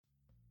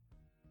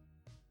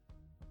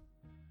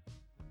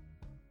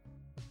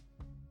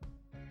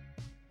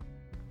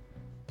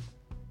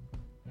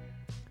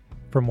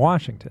From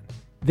Washington,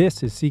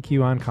 this is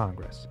CQ on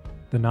Congress,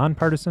 the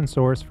nonpartisan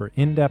source for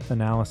in-depth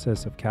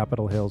analysis of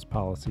Capitol Hill's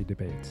policy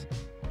debates.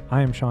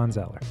 I am Sean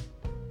Zeller.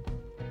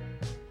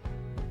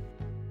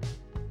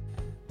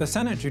 The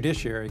Senate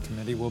Judiciary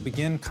Committee will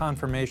begin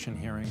confirmation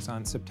hearings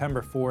on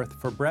September 4th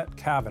for Brett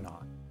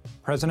Kavanaugh,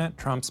 President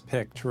Trump's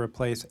pick to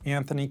replace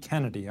Anthony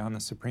Kennedy on the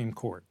Supreme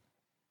Court.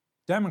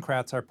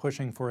 Democrats are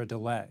pushing for a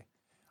delay,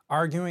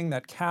 arguing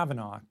that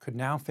Kavanaugh could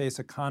now face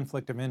a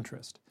conflict of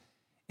interest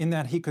in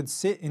that he could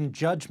sit in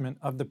judgment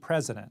of the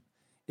president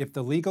if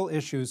the legal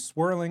issues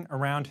swirling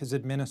around his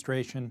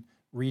administration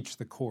reach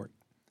the court.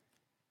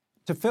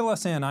 To fill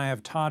us in, I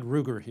have Todd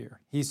Ruger here.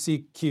 He's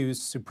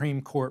CQ's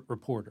Supreme Court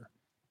reporter.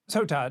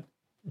 So, Todd,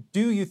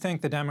 do you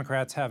think the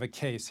Democrats have a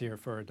case here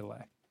for a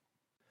delay?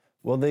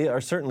 Well, they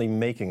are certainly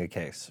making a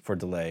case for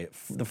delay.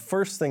 The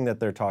first thing that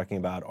they're talking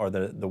about are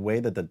the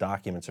way that the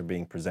documents are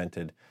being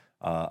presented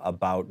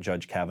about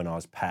Judge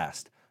Kavanaugh's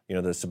past.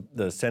 You know,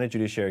 the Senate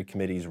Judiciary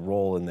Committee's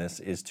role in this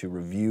is to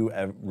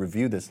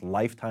review this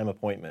lifetime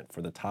appointment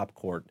for the top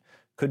court.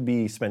 Could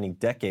be spending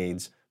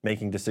decades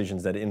making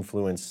decisions that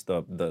influence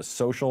the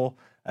social,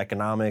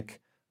 economic,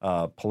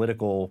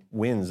 political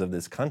winds of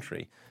this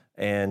country.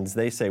 And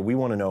they say, we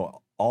want to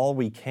know all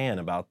we can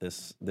about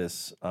this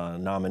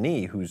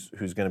nominee who's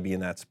going to be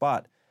in that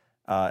spot.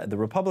 The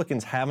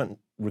Republicans haven't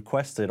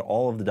requested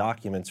all of the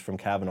documents from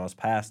Kavanaugh's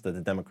past that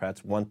the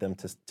Democrats want them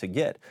to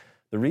get.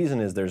 The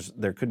reason is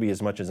there could be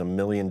as much as 1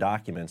 million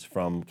documents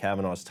from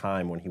Kavanaugh's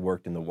time when he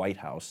worked in the White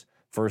House,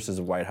 first as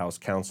a White House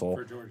counsel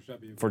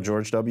for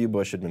George W.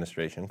 Bush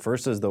administration,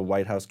 first as the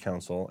White House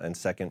counsel, and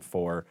second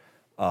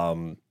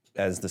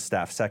as the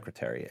staff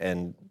secretary.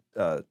 And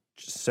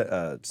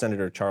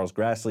Senator Charles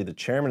Grassley, the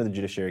chairman of the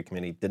Judiciary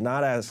Committee, did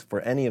not ask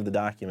for any of the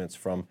documents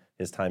from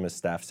his time as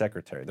staff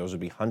secretary. Those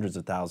would be hundreds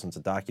of thousands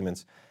of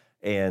documents.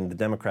 And the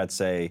Democrats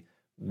say,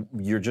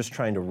 you're just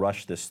trying to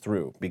rush this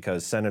through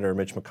because Senator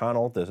Mitch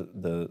McConnell,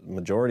 the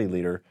majority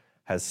leader,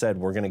 has said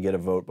we're going to get a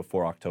vote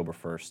before October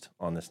 1st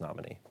on this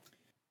nominee.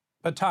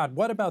 But Todd,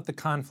 what about the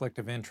conflict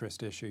of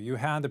interest issue? You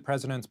had the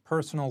president's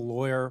personal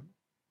lawyer,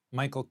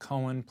 Michael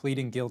Cohen,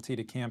 pleading guilty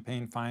to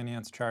campaign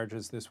finance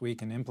charges this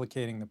week and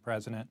implicating the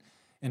president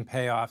in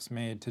payoffs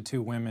made to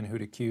 2 women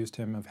who'd accused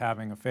him of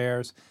having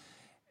affairs.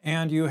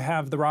 And you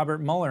have the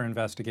Robert Mueller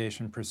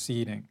investigation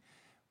proceeding.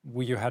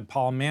 You had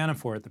Paul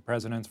Manafort, the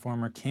president's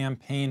former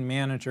campaign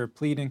manager,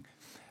 pleading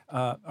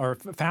or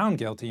found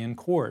guilty in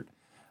court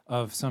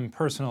of some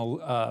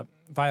personal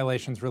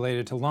violations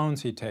related to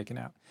loans he'd taken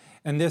out.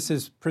 And this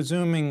is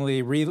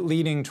presumably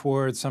leading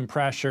towards some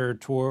pressure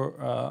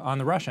on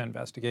the Russia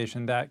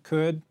investigation that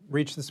could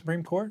reach the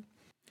Supreme Court?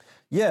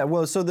 Yeah,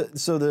 well, so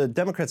the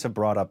Democrats have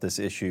brought up this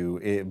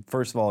issue,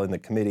 first of all, in the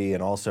committee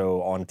and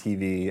also on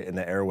TV in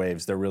the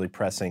airwaves. They're really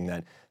pressing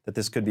that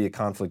this could be a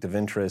conflict of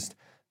interest.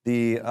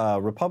 The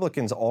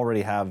Republicans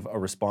already have a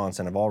response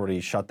and have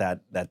already shut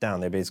that down.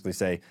 They basically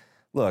say,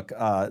 look,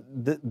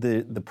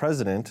 the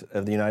president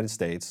of the United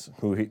States,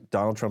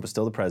 Donald Trump is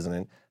still the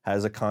president,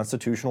 has a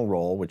constitutional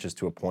role, which is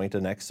to appoint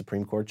a next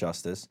Supreme Court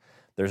justice.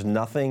 There's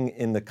nothing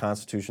in the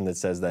Constitution that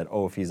says that,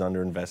 if he's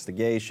under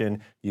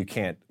investigation, you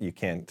can't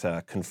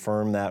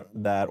confirm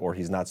that, or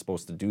he's not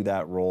supposed to do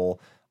that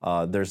role.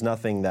 There's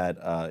nothing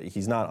that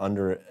he's not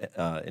under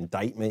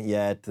indictment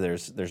yet.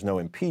 There's no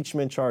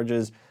impeachment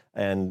charges.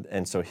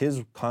 And so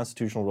his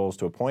constitutional role is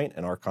to appoint,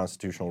 and our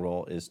constitutional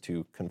role is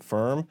to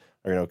confirm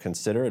or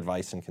consider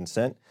advice and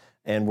consent.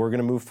 And we're going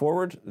to move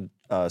forward.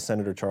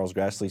 Senator Charles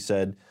Grassley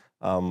said,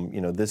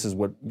 this is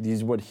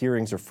what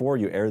hearings are for.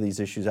 You air these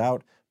issues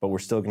out, but we're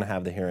still going to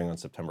have the hearing on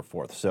September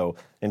 4th. So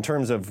in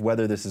terms of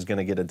whether this is going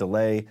to get a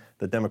delay,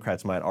 the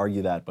Democrats might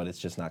argue that, but it's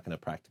just not going to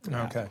practically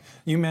happen. Okay.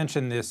 You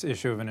mentioned this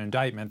issue of an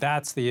indictment.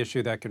 That's the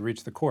issue that could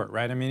reach the court,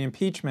 right? I mean,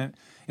 impeachment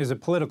is a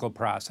political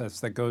process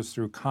that goes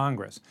through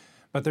Congress.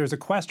 But there's a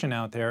question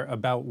out there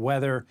about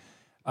whether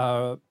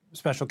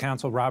Special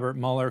Counsel Robert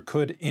Mueller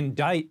could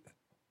indict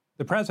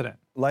the president.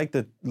 Like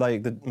the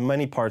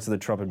many parts of the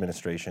Trump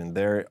administration,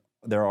 there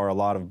are a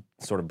lot of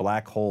sort of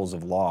black holes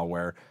of law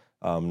where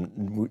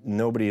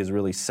nobody has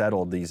really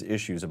settled these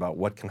issues about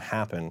what can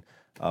happen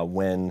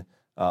when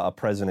a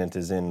president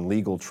is in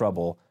legal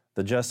trouble.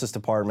 The Justice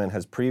Department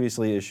has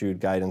previously issued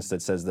guidance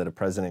that says that a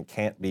president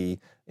can't be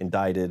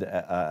indicted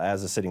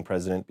as a sitting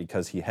president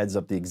because he heads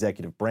up the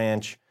executive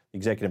branch. The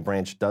executive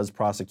branch does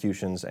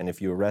prosecutions, and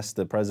if you arrest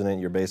the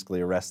president, you're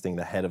basically arresting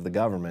the head of the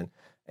government.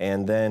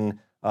 And then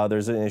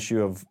there's an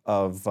issue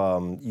of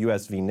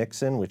U.S. v.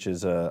 Nixon, which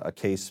is a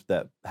case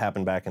that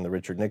happened back in the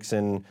Richard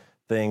Nixon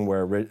thing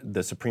where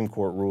the Supreme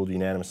Court ruled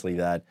unanimously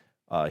that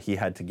he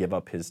had to give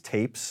up his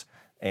tapes.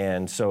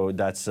 And so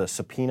that's a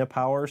subpoena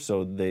power.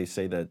 So they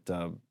say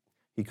that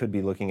he could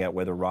be looking at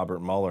whether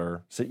Robert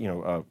Mueller,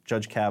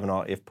 Judge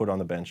Kavanaugh, if put on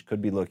the bench,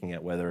 could be looking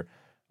at whether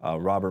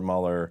Robert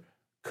Mueller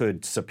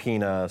could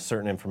subpoena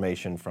certain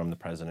information from the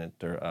president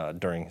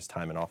during his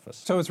time in office.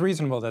 So it's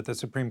reasonable that the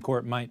Supreme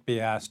Court might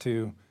be asked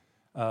to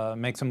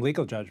make some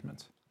legal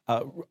judgments.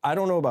 I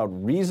don't know about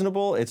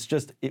reasonable. It's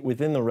just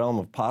within the realm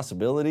of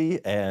possibility.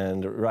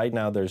 And right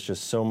now, there's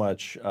just so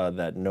much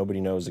that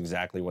nobody knows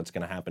exactly what's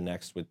going to happen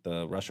next with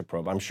the Russia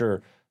probe. I'm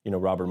sure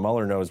Robert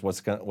Mueller knows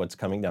what's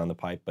coming down the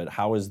pipe, but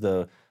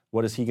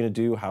what is he going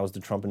to do? How is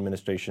the Trump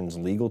administration's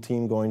legal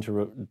team going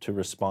to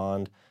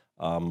respond?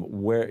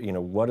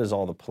 What is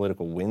all the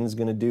political winds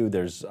going to do?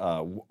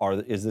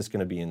 Is this going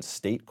to be in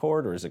state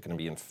court, or is it going to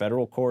be in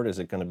federal court? Is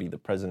it going to be the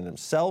president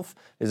himself?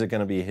 Is it going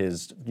to be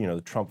his,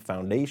 the Trump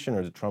Foundation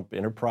or the Trump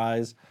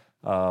Enterprise,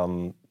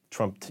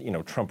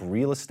 Trump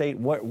Real Estate?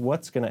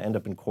 What's going to end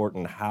up in court,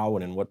 and how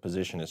and in what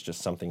position is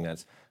just something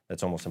that's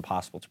almost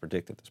impossible to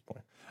predict at this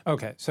point.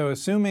 Okay, so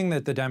assuming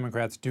that the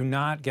Democrats do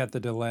not get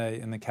the delay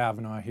in the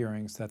Kavanaugh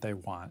hearings that they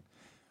want,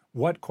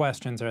 what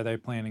questions are they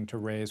planning to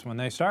raise when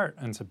they start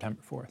on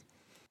September 4th?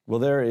 Well,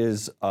 there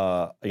is,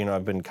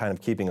 I've been kind of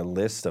keeping a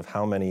list of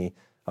how many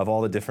of all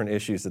the different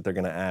issues that they're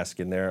going to ask,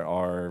 and there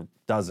are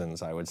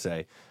dozens, I would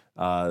say.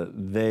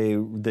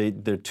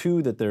 The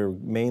two that they're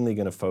mainly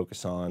going to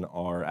focus on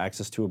are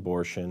access to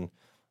abortion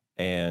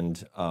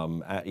and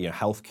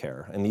health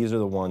care. And these are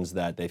the ones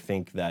that they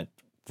think that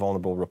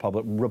vulnerable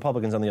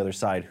Republicans on the other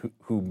side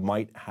who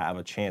might have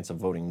a chance of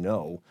voting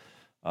no.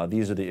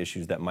 These are the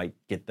issues that might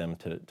get them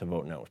to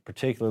vote no,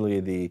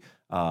 particularly the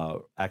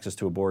access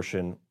to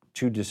abortion,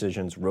 two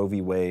decisions, Roe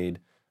v. Wade,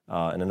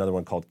 and another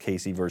one called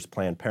Casey versus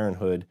Planned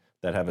Parenthood,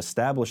 that have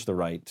established the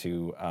right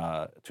to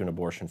an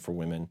abortion for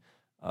women.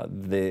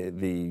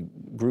 The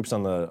groups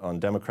on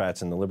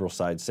Democrats and the liberal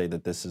side say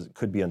that this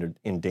could be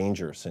in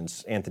danger,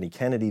 since Anthony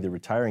Kennedy, the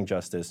retiring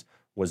justice,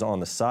 was on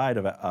the side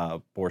of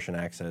abortion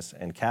access,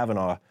 and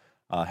Kavanaugh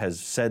has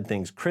said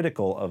things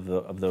critical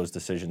of those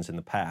decisions in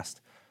the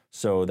past.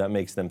 So that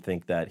makes them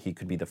think that he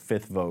could be the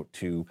fifth vote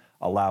to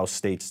allow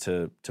states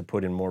to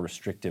put in more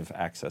restrictive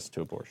access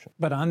to abortion.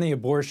 But on the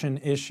abortion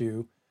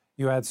issue,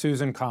 you had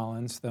Susan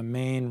Collins, the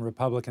Maine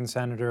Republican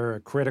senator, a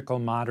critical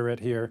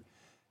moderate here,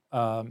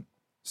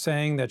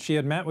 saying that she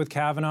had met with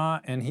Kavanaugh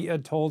and he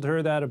had told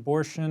her that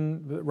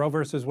abortion, Roe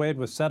versus Wade,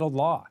 was settled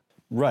law.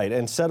 Right,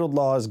 and settled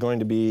law is going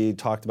to be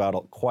talked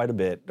about quite a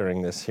bit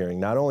during this hearing,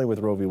 not only with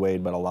Roe v.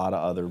 Wade, but a lot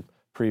of other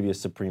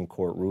previous Supreme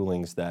Court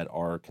rulings that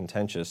are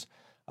contentious.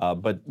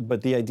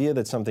 But the idea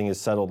that something is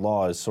settled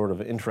law is sort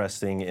of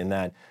interesting in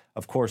that,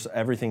 of course,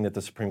 everything that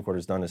the Supreme Court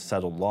has done is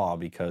settled law,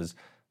 because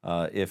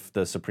if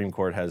the Supreme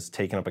Court has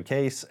taken up a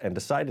case and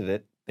decided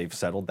it, they've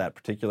settled that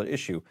particular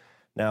issue.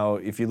 Now,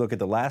 if you look at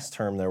the last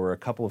term, there were a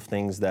couple of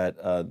things that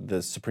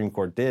the Supreme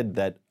Court did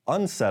that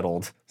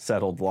unsettled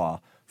settled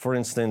law. For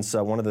instance,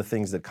 one of the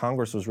things that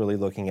Congress was really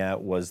looking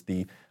at was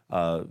the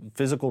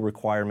physical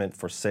requirement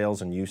for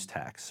sales and use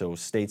tax. So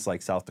states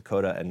like South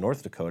Dakota and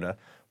North Dakota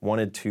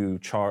wanted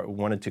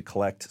to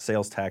collect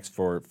sales tax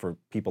for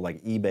people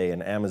like eBay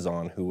and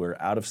Amazon, who were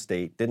out of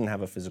state, didn't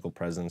have a physical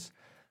presence,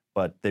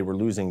 but they were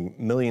losing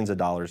millions of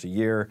dollars a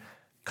year.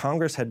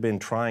 Congress had been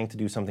trying to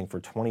do something for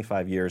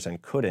 25 years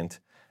and couldn't.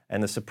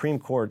 And the Supreme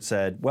Court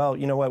said, well,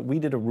 you know what, we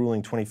did a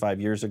ruling 25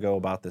 years ago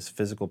about this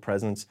physical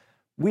presence.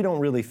 We don't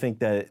really think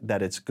that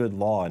it's good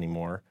law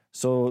anymore.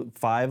 So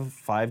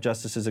five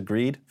justices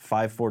agreed,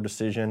 5-4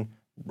 decision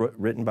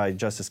written by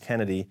Justice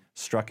Kennedy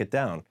struck it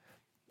down.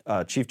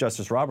 Chief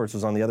Justice Roberts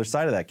was on the other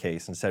side of that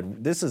case and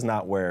said, this is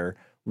not where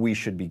we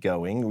should be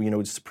going.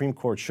 The Supreme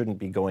Court shouldn't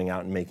be going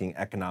out and making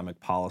economic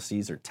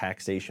policies or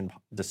taxation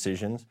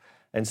decisions.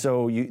 And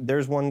so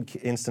there's one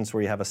instance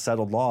where you have a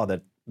settled law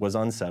that was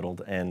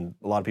unsettled, and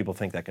a lot of people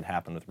think that could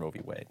happen with Roe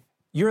v. Wade.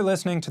 You're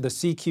listening to the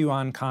CQ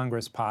on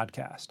Congress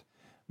podcast.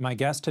 My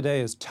guest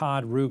today is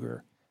Todd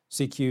Ruger,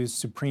 CQ's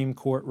Supreme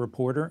Court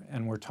reporter,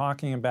 and we're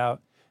talking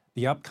about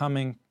the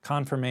upcoming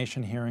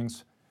confirmation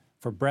hearings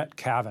for Brett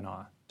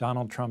Kavanaugh,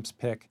 Donald Trump's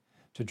pick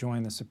to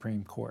join the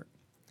Supreme Court.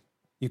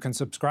 You can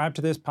subscribe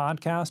to this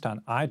podcast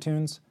on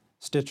iTunes,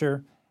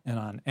 Stitcher, and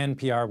on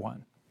NPR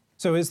One.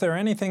 So is there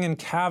anything in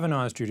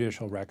Kavanaugh's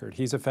judicial record,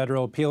 he's a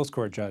federal appeals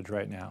court judge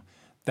right now,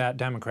 that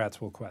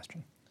Democrats will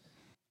question?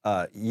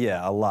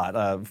 Yeah, a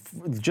lot.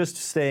 Just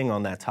staying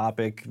on that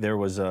topic, there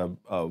was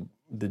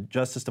the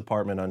Justice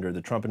Department under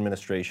the Trump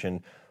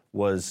administration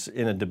was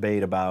in a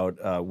debate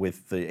about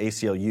with the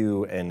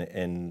ACLU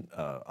and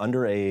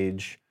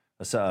underage,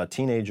 a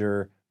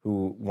teenager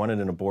who wanted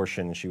an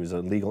abortion. She was a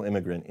legal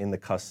immigrant in the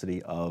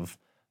custody of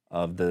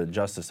the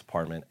Justice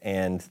Department,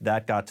 and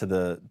that got to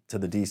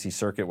the D.C.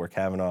 Circuit where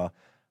Kavanaugh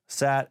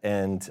sat,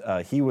 and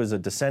he was a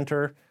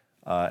dissenter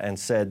and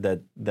said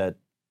that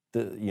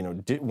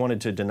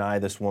wanted to deny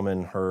this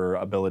woman her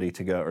ability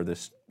to go, or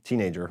this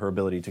teenager her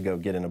ability to go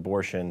get an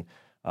abortion.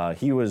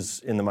 He was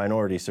in the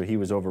minority, so he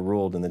was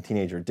overruled, and the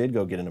teenager did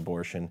go get an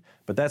abortion.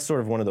 But that's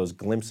sort of one of those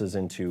glimpses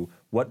into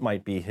what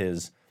might be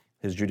his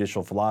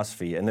judicial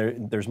philosophy.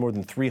 And there's more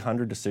than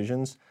 300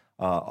 decisions,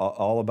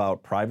 all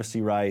about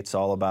privacy rights,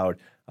 all about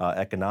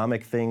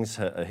economic things.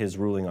 His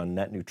ruling on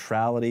net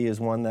neutrality is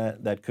one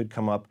that could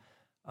come up.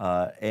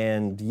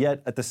 And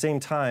yet, at the same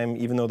time,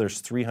 even though there's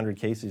 300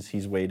 cases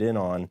he's weighed in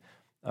on,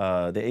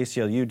 the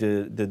ACLU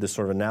did this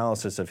sort of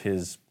analysis of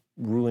his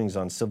rulings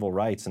on civil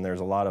rights, and there's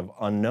a lot of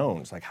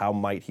unknowns, like how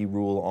might he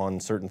rule on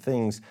certain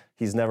things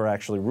he's never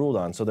actually ruled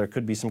on. So there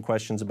could be some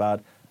questions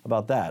about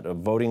that,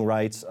 voting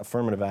rights,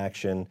 affirmative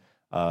action,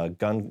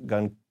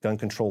 gun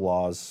control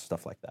laws,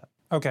 stuff like that.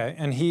 Okay,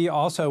 and he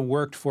also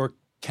worked for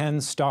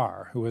Ken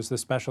Starr, who was the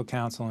special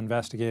counsel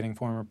investigating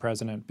former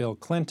President Bill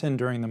Clinton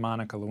during the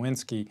Monica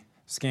Lewinsky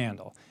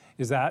scandal.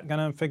 Is that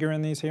going to figure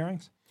in these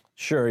hearings?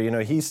 Sure. You know,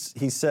 he's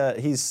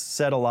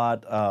said a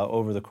lot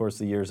over the course of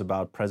the years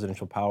about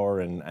presidential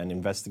power and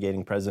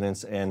investigating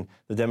presidents, and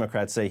the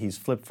Democrats say he's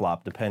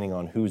flip-flopped depending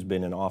on who's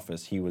been in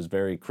office. He was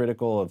very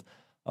critical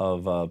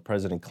of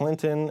President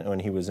Clinton when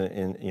he was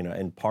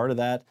in part of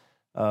that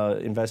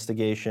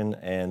investigation,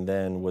 and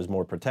then was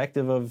more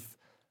protective of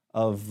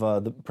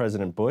the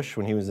President Bush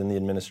when he was in the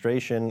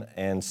administration.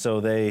 And so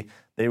they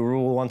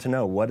will want to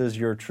know, what is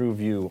your true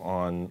view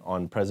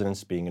on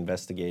presidents being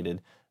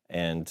investigated,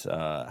 and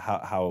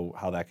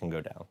how that can go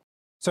down.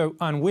 So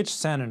on which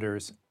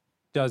senators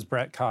does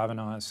Brett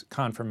Kavanaugh's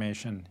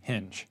confirmation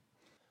hinge?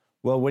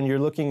 Well, when you're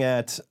looking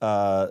at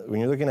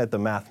the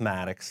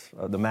mathematics,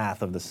 the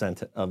math of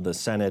the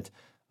Senate,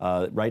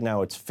 right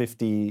now it's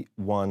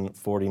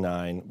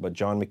 51-49, but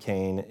John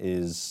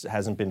McCain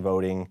hasn't been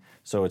voting,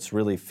 so it's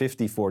really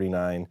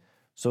 50-49.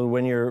 So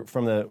when you're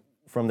from the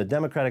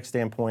Democratic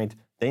standpoint,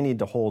 they need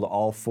to hold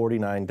all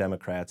 49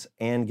 Democrats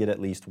and get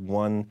at least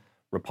one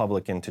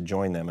Republican to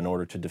join them in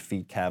order to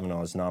defeat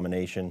Kavanaugh's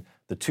nomination.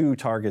 The two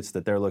targets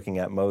that they're looking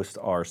at most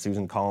are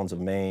Susan Collins of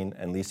Maine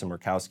and Lisa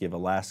Murkowski of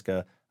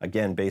Alaska,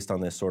 again, based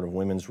on this sort of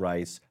women's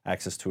rights,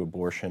 access to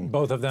abortion.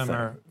 Both of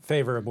them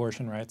favor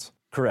abortion rights.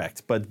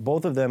 Correct, but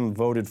both of them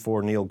voted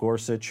for Neil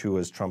Gorsuch, who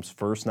was Trump's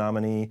first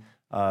nominee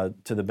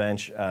to the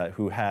bench,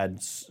 who had,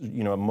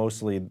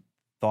 mostly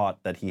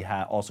thought that he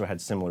also had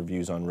similar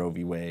views on Roe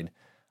v. Wade.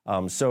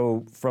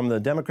 So from the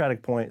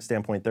Democratic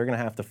standpoint, they're going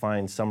to have to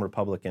find some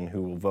Republican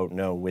who will vote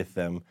no with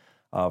them.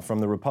 From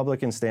the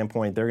Republican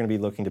standpoint, they're going to be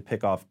looking to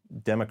pick off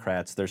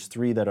Democrats. There's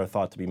three that are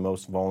thought to be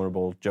most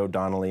vulnerable: Joe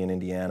Donnelly in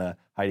Indiana,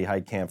 Heidi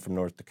Heitkamp from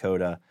North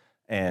Dakota,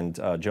 and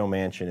Joe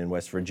Manchin in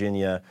West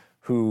Virginia,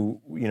 who,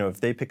 if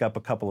they pick up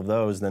a couple of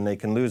those, then they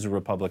can lose a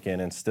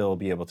Republican and still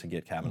be able to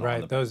get Kavanaugh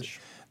on the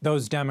bench.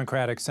 Those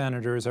Democratic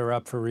senators are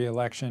up for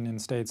re-election in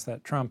states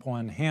that Trump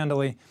won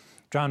handily.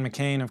 John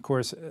McCain, of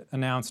course,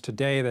 announced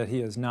today that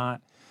he is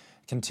not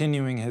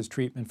continuing his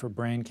treatment for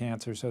brain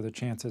cancer, so the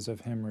chances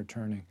of him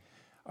returning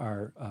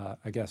are,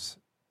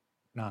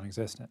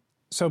 non-existent.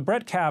 So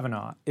Brett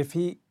Kavanaugh, if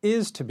he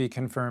is to be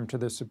confirmed to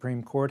the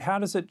Supreme Court, how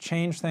does it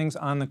change things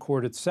on the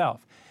court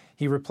itself?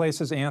 He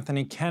replaces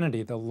Anthony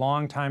Kennedy, the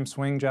longtime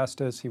swing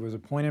justice. He was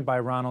appointed by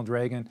Ronald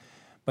Reagan,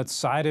 but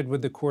sided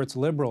with the court's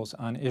liberals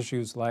on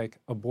issues like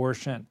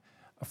abortion,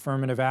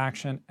 affirmative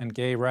action, and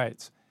gay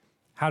rights.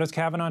 How does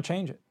Kavanaugh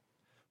change it?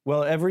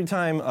 Well, every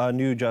time a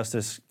new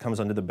justice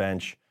comes onto the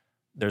bench,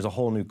 there's a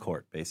whole new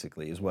court,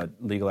 basically, is what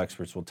legal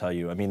experts will tell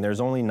you. I mean,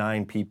 there's only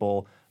 9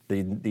 people.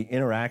 The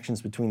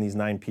interactions between these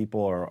 9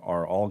 people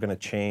are all going to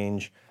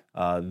change.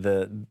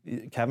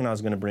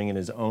 Kavanaugh's going to bring in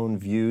his own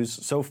views.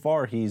 So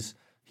far, he's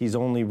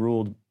only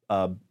ruled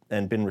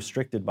and been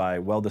restricted by,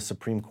 well, the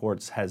Supreme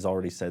Court has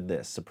already said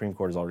this, Supreme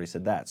Court has already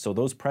said that. So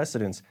those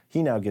precedents,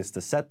 he now gets to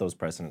set those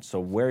precedents. So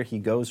where he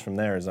goes from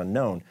there is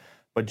unknown.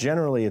 But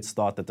generally, it's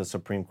thought that the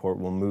Supreme Court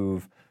will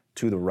move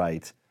to the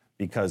right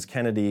because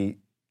Kennedy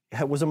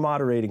was a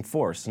moderating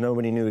force.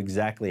 Nobody knew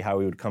exactly how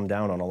he would come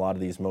down on a lot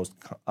of these most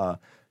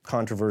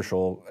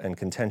controversial and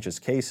contentious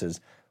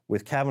cases.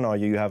 With Kavanaugh,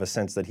 you have a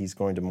sense that he's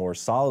going to more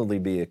solidly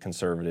be a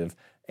conservative,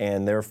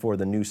 and therefore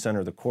the new center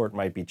of the court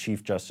might be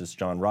Chief Justice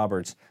John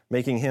Roberts,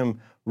 making him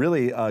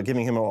really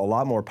giving him a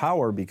lot more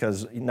power,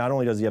 because not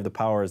only does he have the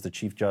power as the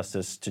Chief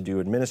Justice to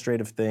do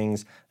administrative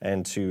things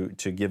and to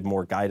give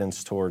more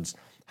guidance towards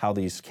how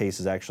these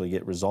cases actually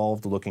get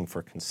resolved, looking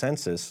for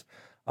consensus.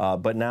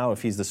 But now,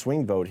 if he's the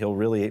swing vote, he'll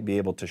really be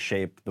able to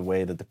shape the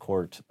way that the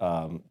court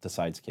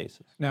decides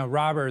cases. Now,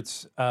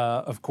 Roberts,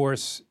 of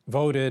course,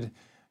 voted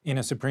in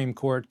a Supreme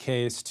Court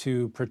case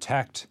to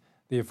protect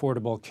the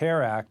Affordable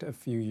Care Act a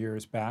few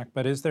years back.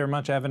 But is there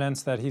much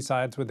evidence that he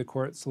sides with the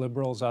court's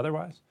liberals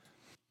otherwise?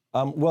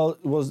 Well,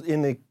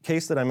 in the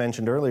case that I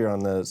mentioned earlier on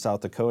the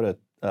South Dakota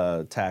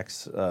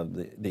tax,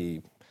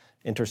 the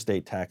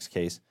interstate tax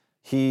case,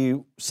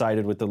 he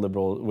sided with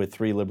with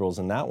 3 liberals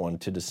in that one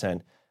to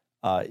dissent.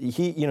 A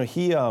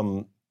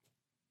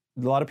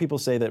lot of people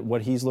say that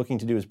what he's looking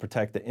to do is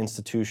protect the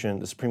institution,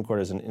 the Supreme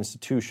Court as an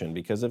institution,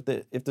 because if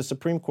the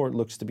Supreme Court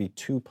looks to be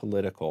too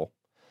political,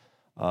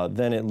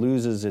 then it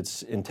loses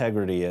its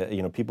integrity.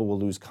 People will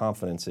lose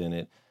confidence in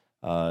it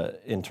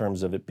in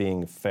terms of it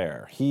being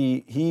fair.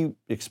 He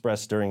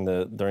expressed during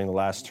the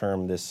last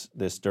term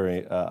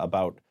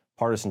about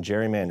partisan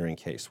gerrymandering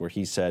case, where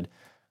he said,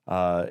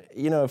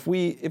 if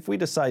we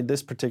decide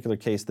this particular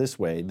case this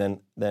way,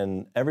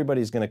 then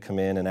everybody's going to come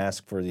in and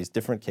ask for these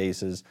different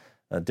cases,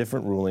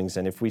 different rulings,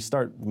 and if we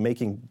start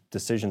making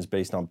decisions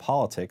based on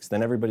politics,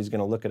 then everybody's going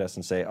to look at us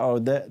and say, oh,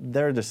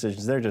 their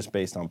decisions, they're just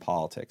based on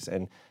politics.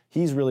 And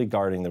he's really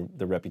guarding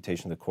the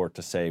reputation of the court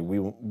to say,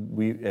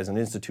 we as an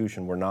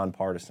institution, we're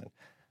nonpartisan.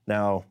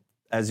 Now,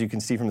 as you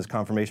can see from this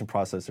confirmation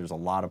process, there's a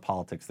lot of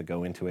politics that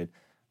go into it.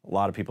 A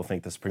lot of people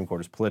think the Supreme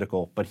Court is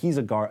political, but he's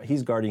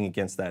guarding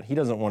against that. He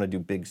doesn't want to do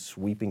big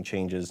sweeping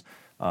changes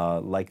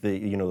like the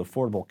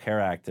Affordable Care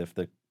Act. If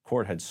the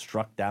court had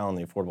struck down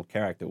the Affordable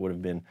Care Act, it would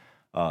have been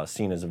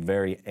seen as a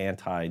very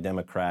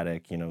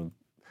anti-democratic,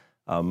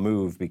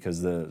 move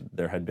because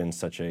there had been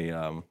such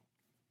a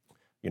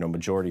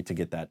majority to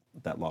get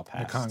that law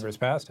passed. The Congress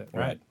passed it,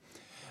 right?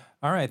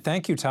 All right,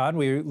 thank you, Todd.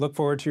 We look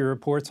forward to your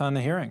reports on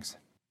the hearings.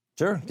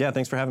 Sure. Yeah,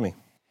 thanks for having me.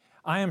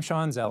 I am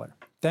Sean Zeller.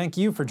 Thank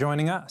you for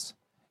joining us.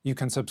 You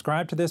can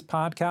subscribe to this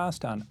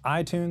podcast on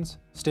iTunes,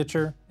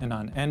 Stitcher, and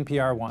on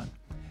NPR One.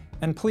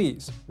 And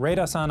please, rate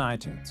us on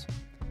iTunes.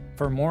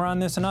 For more on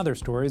this and other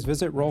stories,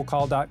 visit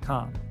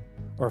rollcall.com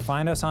or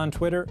find us on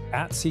Twitter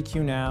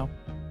 @CQNow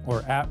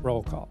or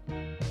 @rollcall.